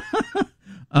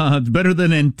 It's better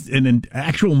than an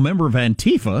actual member of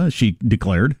Antifa, she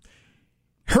declared.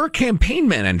 Her campaign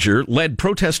manager led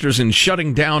protesters in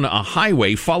shutting down a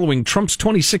highway following Trump's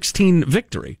 2016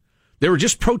 victory. They were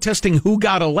just protesting who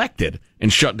got elected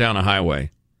and shut down a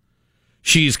highway.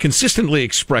 She's consistently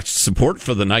expressed support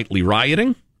for the nightly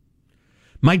rioting.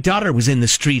 My daughter was in the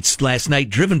streets last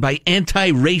night driven by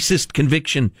anti-racist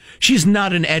conviction. She's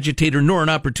not an agitator nor an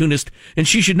opportunist, and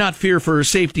she should not fear for her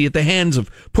safety at the hands of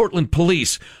Portland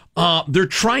police. They're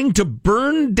trying to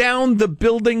burn down the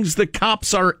buildings the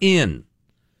cops are in.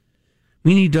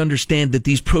 We need to understand that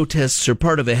these protests are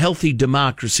part of a healthy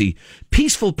democracy.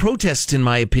 Peaceful protests, in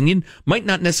my opinion, might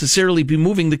not necessarily be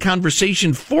moving the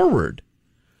conversation forward.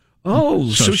 Oh,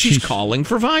 so she's calling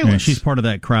for violence. Yeah, she's part of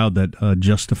that crowd that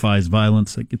justifies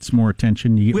violence, that gets more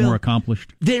attention, you get more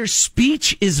accomplished. Their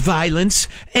speech is violence,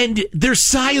 and their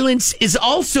silence is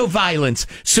also violence,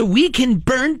 so we can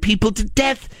burn people to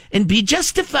death and be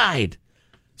justified,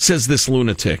 says this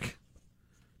lunatic.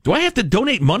 Do I have to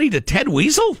donate money to Ted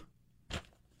Weasel?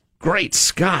 Great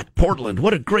Scott, Portland,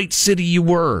 what a great city you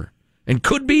were, and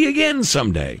could be again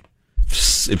someday,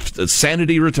 if the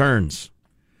sanity returns.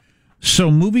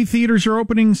 So movie theaters are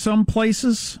opening some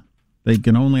places. They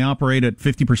can only operate at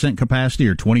 50% capacity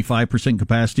or 25%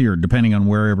 capacity, or depending on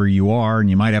wherever you are, and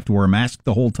you might have to wear a mask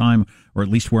the whole time, or at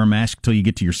least wear a mask till you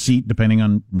get to your seat, depending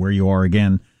on where you are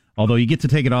again. Although you get to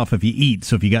take it off if you eat,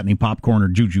 so if you got any popcorn or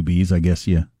jujubes, I guess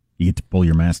you get to pull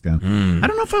your mask down. I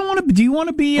don't know if I want to. Do you want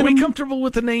to be? Are we comfortable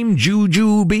with the name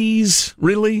jujubes?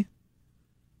 Really?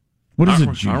 What is a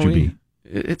jujube?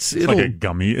 It's like a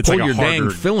gummy. It's pull like your a harder, dang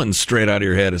fillings straight out of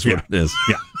your head is what it is.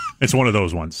 Yeah, it's one of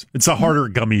those ones. It's a harder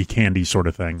gummy candy sort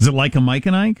of thing. Is it like a Mike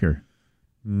and Ike or?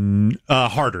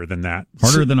 Harder than that.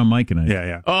 Harder than a Mike and Ike.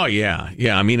 Yeah. Oh, yeah.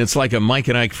 I mean, it's like a Mike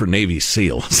and Ike for Navy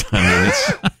SEALs. I mean,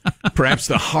 it's perhaps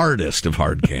the hardest of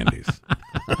hard candies.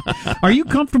 Are you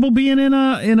comfortable being in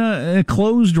a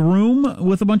closed room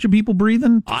with a bunch of people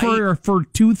breathing for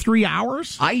 2-3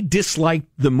 hours? I disliked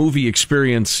the movie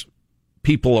experience,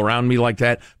 people around me like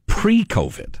that,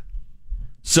 pre-COVID.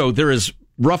 So there is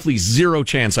roughly zero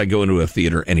chance I go into a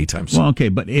theater anytime soon. Well, okay,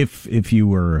 but if you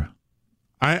were...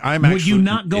 I'm would actually, you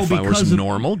not go if because I was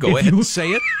normal, go ahead and say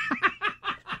it.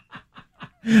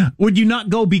 Would you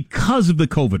not go because of the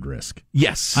COVID risk?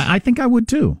 Yes. I think I would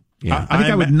too. Yeah. I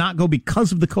think I would not go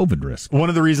because of the COVID risk. One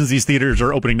of the reasons these theaters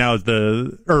are opening now is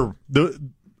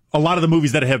a lot of the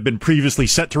movies that have been previously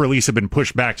set to release have been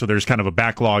pushed back, so there's kind of a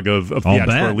backlog of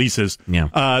theatrical releases.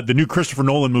 Yeah. The new Christopher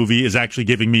Nolan movie is actually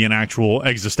giving me an actual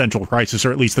existential crisis,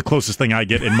 or at least the closest thing I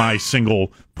get in my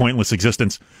single pointless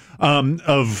existence.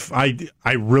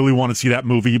 I really want to see that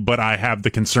movie, but I have the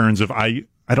concerns of I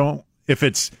don't. If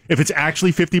it's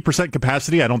actually 50%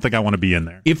 capacity, I don't think I want to be in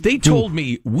there. If they told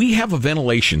me we have a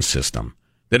ventilation system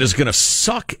that is going to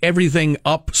suck everything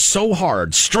up so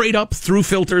hard, straight up through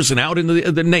filters and out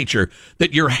into the nature,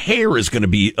 that your hair is going to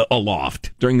be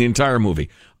aloft during the entire movie,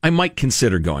 I might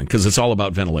consider going, because it's all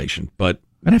about ventilation. But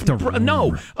I'd have to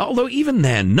no. Although even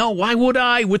then, no. Why would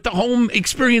I? With the home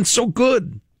experience so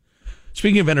good.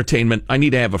 Speaking of entertainment, I need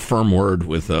to have a firm word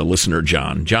with listener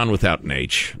John. John without an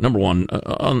H. Number one,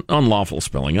 unlawful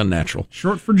spelling, unnatural.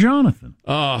 Short for Jonathan.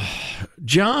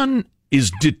 John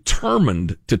is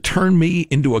determined to turn me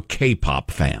into a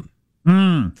K-pop fan.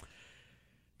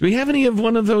 Do we have any of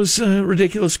one of those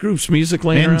ridiculous groups, music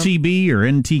laying around? NTB or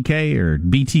NTK or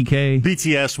BTK?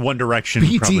 BTS, One Direction.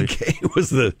 BTK probably was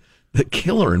the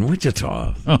killer in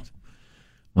Wichita.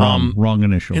 Oh, wrong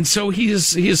initial. And so he has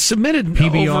submitted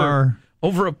PBR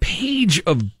over a page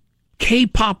of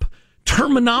K-pop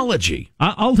terminology.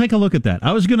 I'll take a look at that.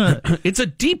 I was gonna. It's a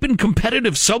deep and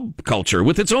competitive subculture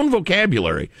with its own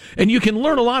vocabulary, and you can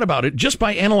learn a lot about it just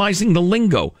by analyzing the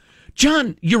lingo.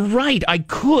 John, you're right. I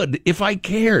could if I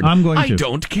cared. I'm going to. I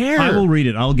don't care. I will read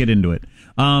it. I'll get into it.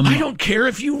 I don't care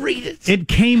if you read it. It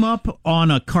came up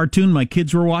on a cartoon my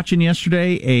kids were watching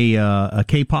yesterday. A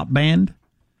K-pop band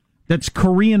that's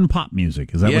Korean pop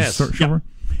music. Is that yes. what it's short for?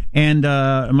 And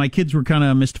my kids were kind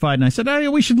of mystified, and I said, "Hey,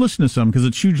 we should listen to some because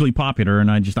it's hugely popular."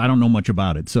 And I don't know much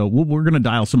about it, so we're going to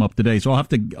dial some up today. So I'll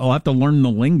have to learn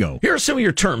the lingo. Here are some of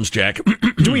your terms, Jack.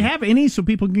 Do we have any so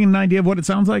people can get an idea of what it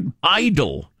sounds like?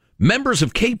 Idol. Members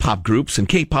of K-pop groups and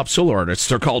K-pop solo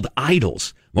artists are called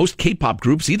idols. Most K-pop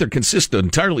groups either consist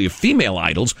entirely of female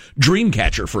idols,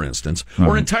 Dreamcatcher, for instance,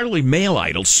 or entirely male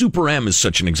idols. Super M is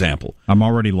such an example. I'm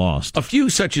already lost. A few,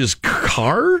 such as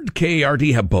KARD,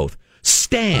 K-A-R-D, have both.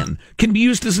 Stan can be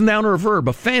used as a noun or a verb.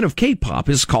 A fan of K-pop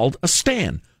is called a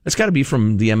stan. That's got to be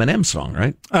from the Eminem song,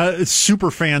 right?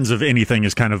 Super fans of anything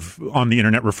is kind of on the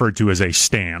internet referred to as a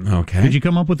stan. Okay. Did you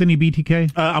come up with any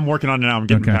BTK? I'm working on it now. I'm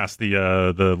getting past the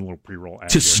little pre-roll ad.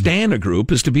 To stan a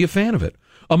group is to be a fan of it.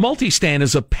 A multi-stan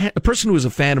is a person who is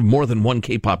a fan of more than one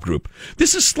K-pop group.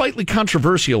 This is slightly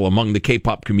controversial among the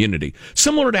K-pop community,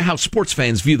 similar to how sports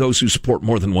fans view those who support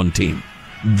more than one team.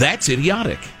 That's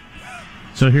idiotic.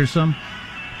 So here's some.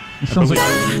 It sounds like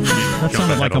that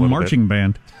sounded like a marching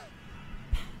band.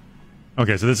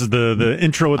 Okay, so this is the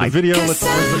intro of the video.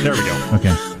 There we go.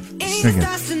 Okay. Very good.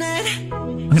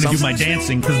 I'm going to do my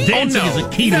dancing, because dancing is a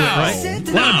key to it, right?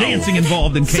 A lot of dancing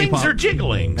involved in K-pop. Things are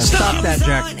jiggling. Stop that,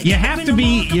 Jack. You have to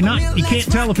be, you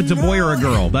can't tell if it's a boy or a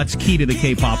girl. That's key to the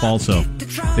K-pop also.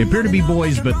 They appear to be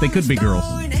boys, but they could be girls.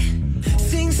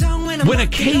 When a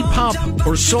K-pop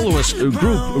or soloist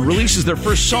group releases their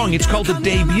first song, it's called a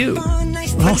debut.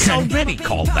 It's already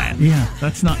called that. Yeah,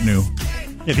 that's not new.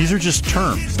 Yeah, these are just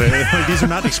terms. These are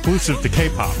not exclusive to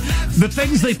K-pop. The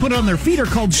things they put on their feet are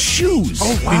called shoes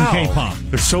in K-pop.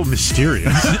 They're so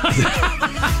mysterious.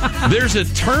 There's a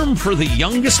term for the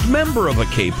youngest member of a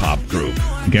K-pop group.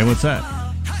 Okay, what's that?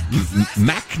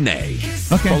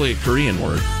 Maknae. Okay. Probably a Korean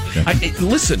word.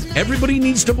 Listen, everybody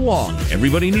needs to belong.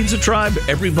 Everybody needs a tribe.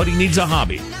 Everybody needs a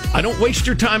hobby. I don't waste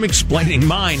your time explaining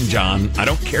mine, John. I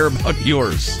don't care about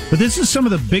yours. But this is some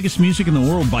of the biggest music in the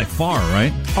world by far,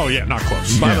 right? Oh, yeah, not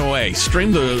close. By the way,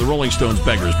 stream the Rolling Stones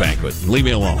Beggars Banquet. Leave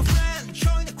me alone.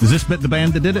 Is this the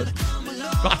band that did it?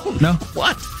 No?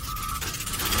 What?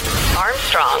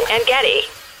 Armstrong and Getty.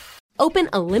 Open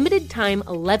a limited-time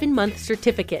 11-month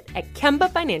certificate at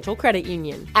Kemba Financial Credit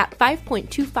Union. At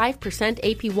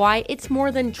 5.25% APY, it's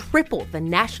more than triple the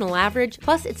national average,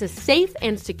 plus it's a safe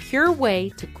and secure way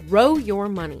to grow your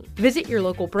money. Visit your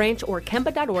local branch or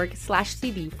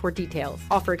kemba.org/CD for details.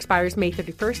 Offer expires May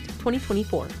 31st,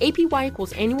 2024. APY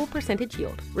equals annual percentage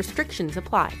yield. Restrictions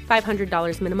apply.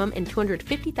 $500 minimum and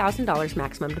 $250,000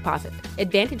 maximum deposit.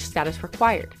 Advantage status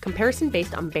required. Comparison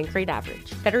based on bank rate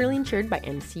average. Federally insured by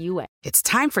NCUA. It's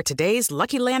time for today's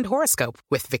Lucky Land horoscope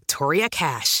with Victoria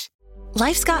Cash.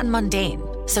 Life's gotten mundane,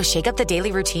 so shake up the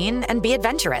daily routine and be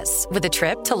adventurous with a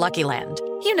trip to Lucky Land.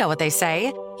 You know what they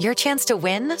say, your chance to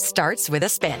win starts with a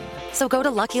spin. So go to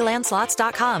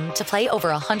LuckyLandSlots.com to play over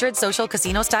 100 social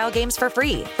casino-style games for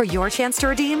free for your chance to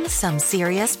redeem some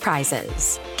serious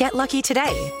prizes. Get lucky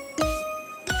today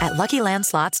at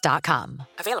LuckyLandSlots.com.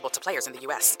 Available to players in the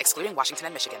U.S., excluding Washington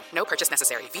and Michigan. No purchase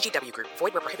necessary. VGW Group.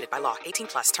 Void where prohibited by law.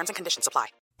 18+. Terms and conditions apply.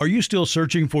 Are you still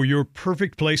searching for your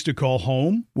perfect place to call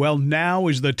home? Well, now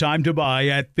is the time to buy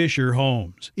at Fisher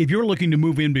Homes. If you're looking to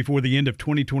move in before the end of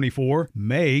 2024,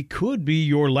 May could be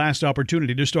your last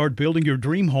opportunity to start building your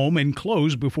dream home and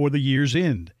close before the year's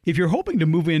end. If you're hoping to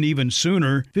move in even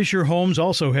sooner, Fisher Homes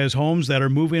also has homes that are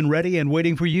move-in ready and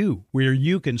waiting for you, where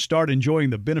you can start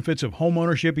enjoying the benefits of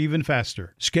homeownership even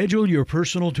faster. Schedule your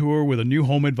personal tour with a new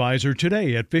home advisor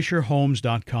today at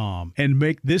FisherHomes.com and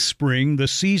make this spring the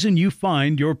season you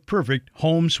find your perfect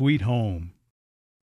home sweet home.